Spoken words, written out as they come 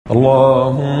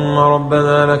اللهم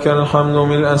ربنا لك الحمد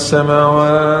ملء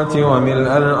السماوات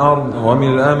وملء الأرض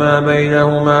وملء ما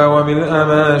بينهما وملء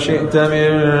ما شئت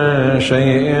من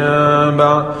شيء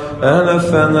بعد. أهل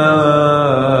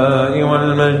الثناء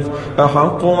والمجد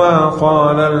أحق ما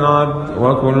قال العبد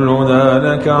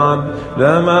وكلنا لك عبد.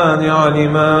 لا مانع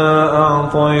لما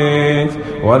أعطيت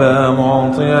ولا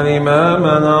معطي لما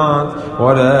منعت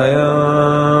ولا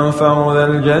ينفع ذا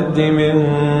الجد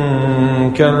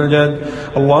منك الجد.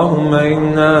 اللهم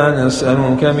إنا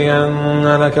نسألك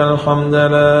بأن لك الحمد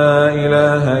لا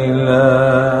إله إلا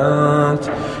أنت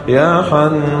يا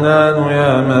حنان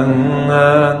يا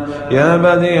منان يا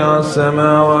بديع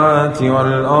السماوات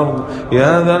والأرض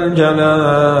يا ذا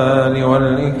الجلال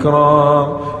والإكرام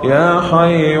يا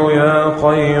حي يا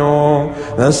قيوم.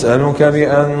 نسألك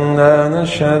بأننا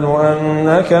نشهد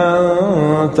أنك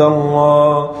أنت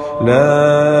الله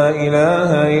لا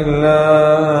إله إلا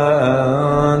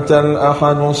أنت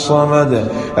الأحد الصمد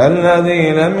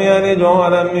الذي لم يلد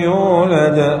ولم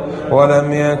يولد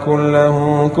ولم يكن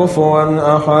له كفوا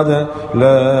أحد.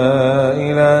 لا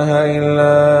إله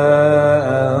إلا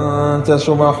أنت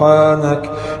سبحانك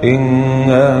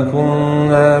إنا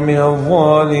كنا من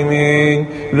الظالمين.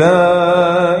 لا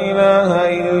إله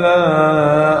إلا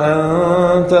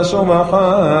أنت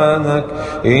سبحانك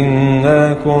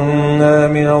إنا كنا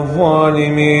من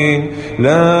الظالمين.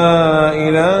 لا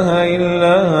إله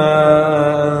إلا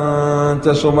أنت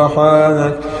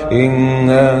سبحانك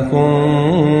إنا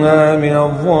كنا من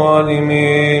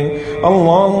الظالمين.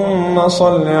 اللهم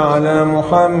صل على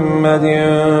محمد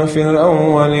في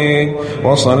الأولين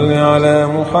وصل على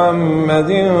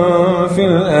محمد في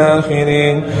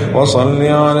الآخرين وصل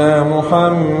على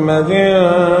محمد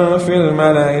في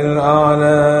الملأ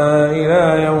الأعلى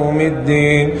إلى يوم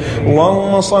الدين.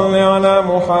 اللهم صل على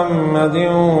محمد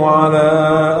وعلى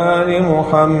آل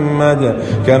محمد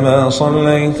كما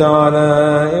صليت على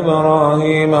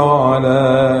إبراهيم وعلى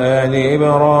آل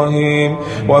إبراهيم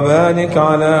وبارك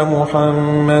على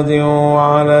محمد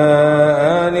وعلى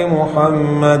آل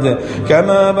محمد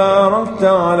كما باركت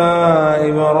على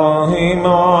إبراهيم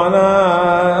وعلى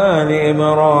آل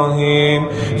إبراهيم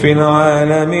في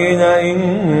العالمين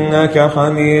إنك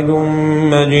حميد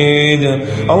مجيد.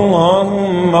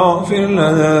 اللهم اغفر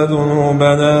لنا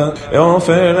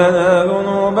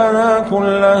ذنوبنا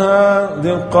كلها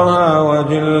دقها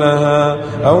وجلها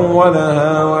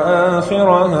أولها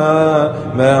وآخرها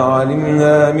ما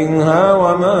علمنا منها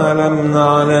وما لم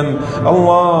نعلم.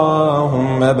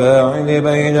 اللهم باعد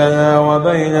بيننا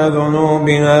وبين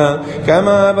ذنوبنا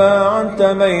كما باعدت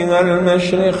بين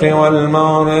المشرق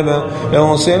والمغرب.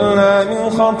 اغسلنا من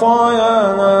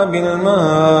خطايانا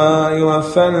بالماء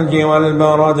والثلج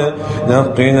والبرد.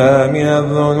 نقنا من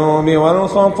الذنوب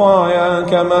والخطايا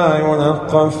كما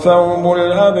ينقى الثوب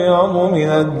الأبيض من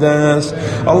الدنس.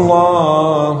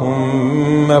 اللهم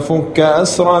فك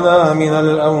أسرنا من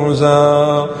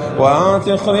الأوزار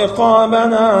وأعتق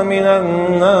رقابنا من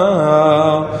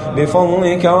النار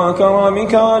بفضلك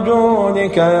وكرمك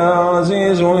وجودك يا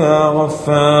عزيز يا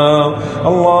غفار.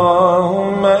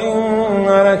 اللهم إن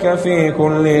لك في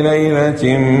كل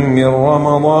ليلة من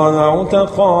رمضان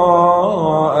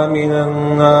عتقاء من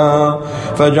النار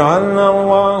فاجعلنا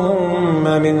اللهم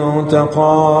من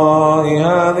عتقاء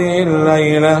هذه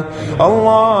الليلة.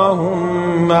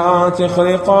 اللهم أعتق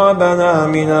رقابنا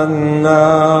من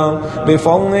النار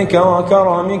بفضلك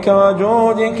وكرمك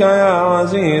وجودك يا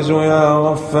عزيز يا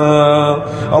غفار.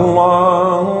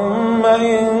 اللهم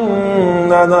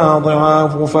إننا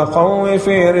ضعاف فقو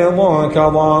في رضاك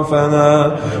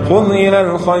ضعفنا. خذ إلى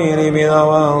الخير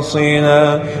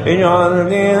بنواصينا. اجعل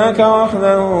دينك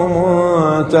وحده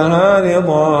منتهى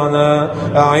رضانا.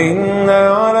 أعنا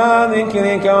على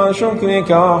ذكرك وشكرك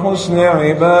وحسن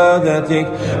عبادتك.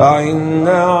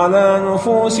 أعنا على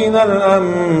نفوسنا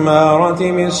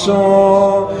الأمارة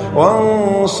بالسوء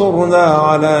وانصرنا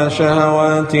على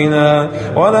شهواتنا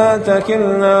ولا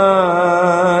تكلنا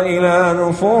إلى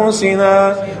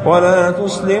نفوسنا ولا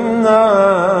تسلمنا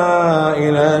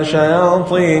إلى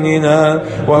شياطيننا.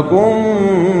 وكن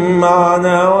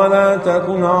معنا ولا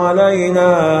تكن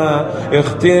علينا.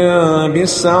 اختم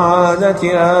بالسعادة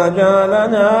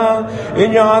آجالنا.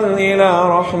 اجعل إلى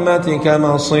رحمتك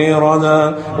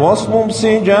مصيرنا واصبب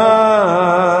سجال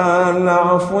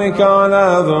عفوك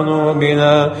على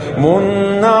ذنوبنا.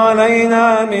 من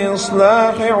علينا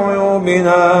بإصلاح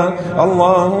عيوبنا.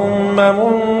 اللهم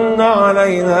من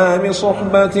علينا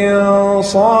بصحبة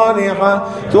صالحة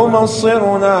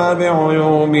تبصرنا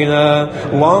بعيوبنا.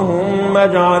 اللهم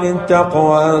اجعل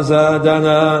التقوى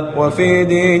زادنا وفي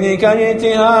دينك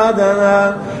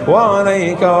اجتهادنا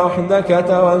وعليك وحدك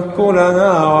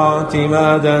توكلنا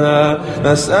واعتمادنا.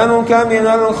 نسألك من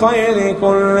الخير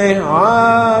كله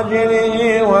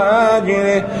عاجله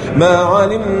وآجله ما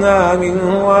علمنا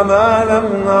منه وما لم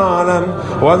نعلم،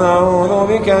 ونعوذ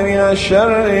بك من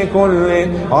الشر كله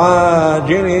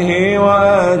عاجله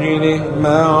وآجله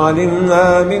ما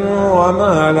علمنا منه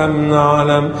وما لم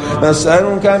نعلم.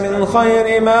 نسألك من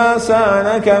خير ما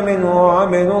سألك منه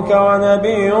عبدك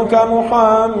ونبيك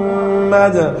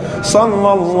محمد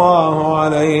صلى الله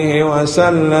عليه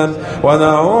وسلم،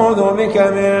 ونعوذ بك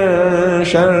من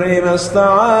شر ما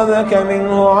استعاذك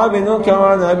منه عبدك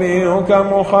ونبيك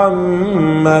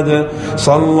محمد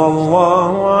صلى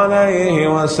الله عليه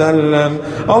وسلم.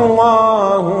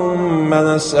 اللهم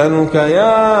نسألك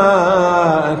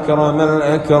يا أكرم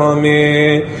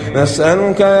الأكرمين،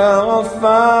 نسألك يا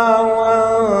غفار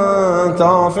أن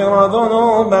تغفر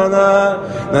ذنوبنا،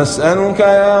 نسألك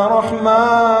يا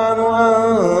رحمن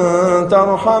أن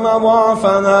ترحم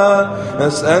ضعفنا،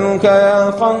 نسألك يا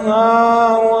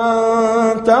قهار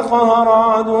أن تقهر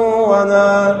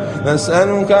عدونا،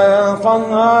 نسألك يا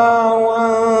قهار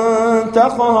أن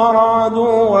تقهر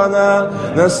عدونا،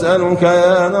 نسألك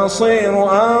يا نصير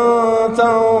أن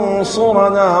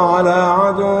تنصرنا على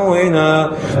عدونا،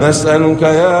 نسألك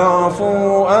يا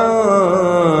عفو أن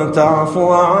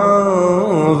تعفو عن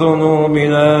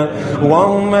ذنوبنا.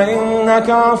 اللهم إنك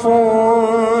عفو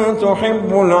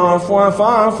تحب العفو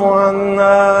فاعف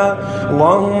عنا،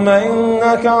 اللهم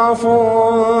إنك عفو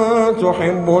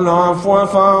تحب العفو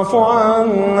فاعف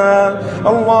عنا،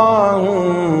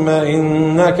 اللهم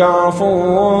إنك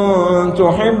عفو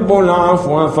تحب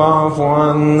العفو فاعف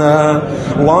عنا.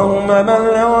 اللهم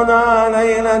بلغنا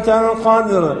ليلة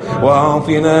القدر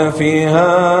وأعطنا فيها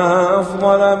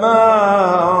أفضل ما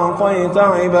أعطيت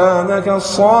عبادك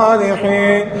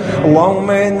الصالحين.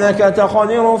 اللهم إنك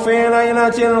تقدر في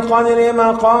ليلة القدر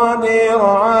مقادير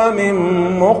عام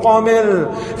مقبل،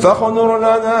 فاقدر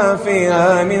لنا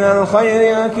فيها من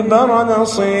الخير أكبر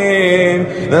نصيب.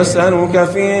 نسألك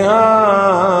فيها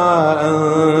أن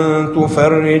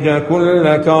تفرج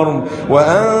كل كرب،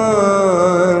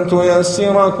 وأن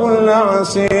تيسر كل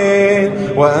عسير،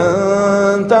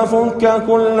 وأن تفك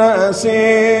كل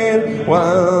أسير،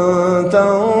 وأن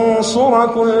تنصر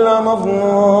كل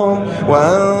مظلوم،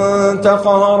 وأن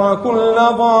تقهر كل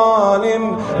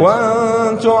ظالم،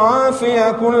 وأن تعافي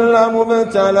كل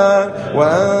مبتلى،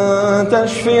 وأن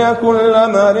تشفي كل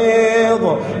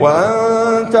مريض،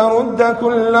 وأن ترد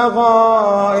كل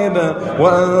غائب،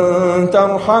 وأن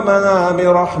ترحمنا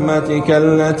برحمتك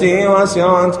التي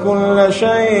وسعت كل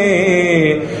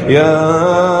شيء يا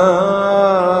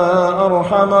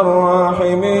أرحم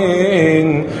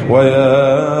الراحمين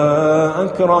ويا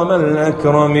أكرم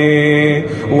الأكرمين.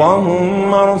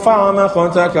 اللهم ارفع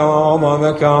مقتك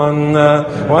وغضبك عنا،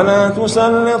 ولا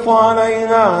تسلط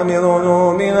علينا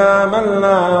بذنوبنا من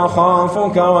لا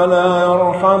يخافك ولا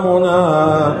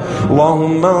يرحمنا.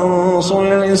 اللهم انصر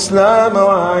الإسلام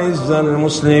وأعز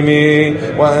المسلمين،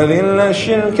 وأذل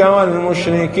الشرك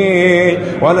والمشركين،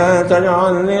 ولا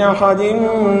تجعل لأحد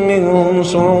منهم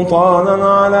سلطانا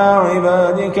على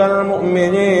عبادك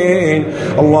المؤمنين.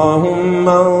 اللهم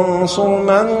انصر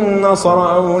من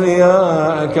نصر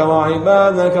أولياءك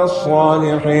وعبادك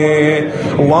الصالحين.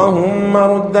 اللهم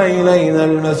رد إلينا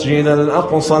المسجد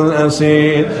الأقصى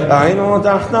الأسير، أعينه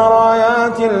تحت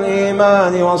رايات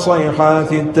الإيمان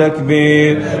وصيحات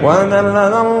التكبير، وأمن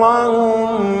لنا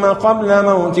اللهم قبل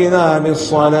موتنا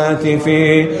بالصلاة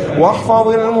فيه، واحفظ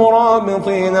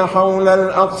المرابطين حول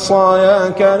الأقصى يا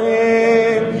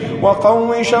كريم،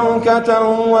 وقو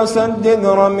شوكتهم وسدد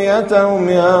رميتهم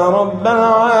يا رب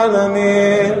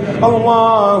العالمين.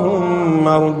 اللهم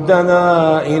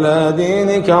ردنا إلى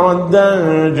دينك ردا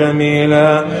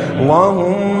جميلا،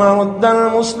 اللهم رد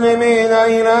المسلمين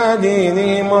إلى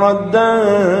دينهم ردا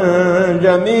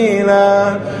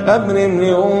جميلا. أبرم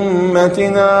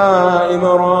لأمتنا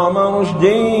إبرام رشد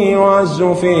يعز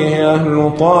فيه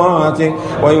أهل طاعتك،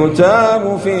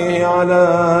 ويتاب فيه على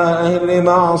أهل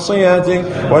معصيتك،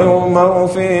 ويؤمر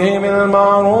فيه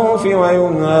بالمعروف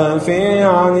وينهى فيه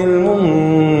عن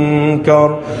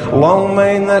المنكر. اللهم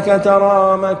إنك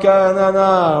ترى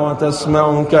مكاننا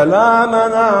وتسمع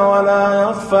كلامنا، ولا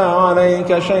يخفى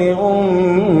عليك شيء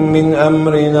من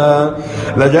أمرنا.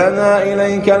 لجأنا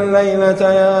إليك الليلة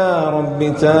يا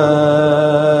رب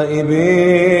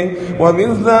تائبين،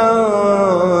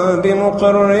 وبالذنب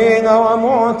مقرين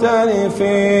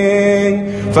ومعترفين،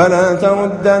 فلا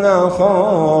تردنا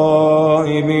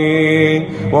خائبين،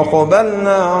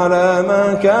 وقبلنا على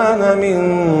ما كان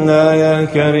منا يا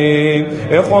كريم.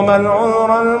 اقبل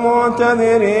عذر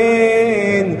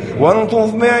المعتذرين،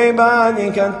 والطف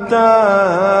بعبادك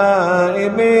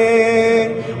التائبين،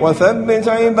 وثبت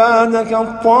عبادك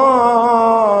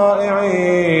الطائعين.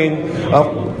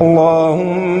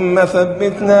 اللهم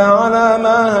ثبتنا على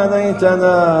ما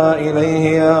هديتنا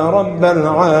إليه يا رب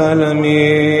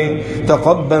العالمين.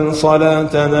 تقبل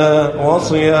صلاتنا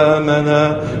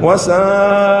وصيامنا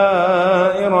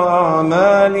وسائر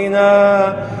أعمالنا،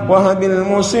 وهب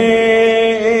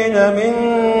المسيئين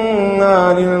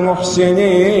منا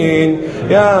للمحسنين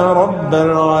يا رب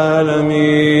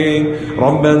العالمين.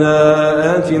 ربنا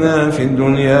آتنا في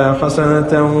الدنيا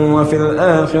حسنة وفي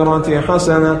الآخرة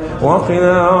حسنة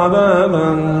وقنا عذاب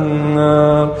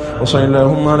النار. وصلى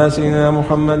اللهم على سيدنا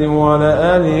محمد وعلى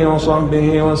آله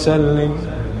وصحبه وسلم.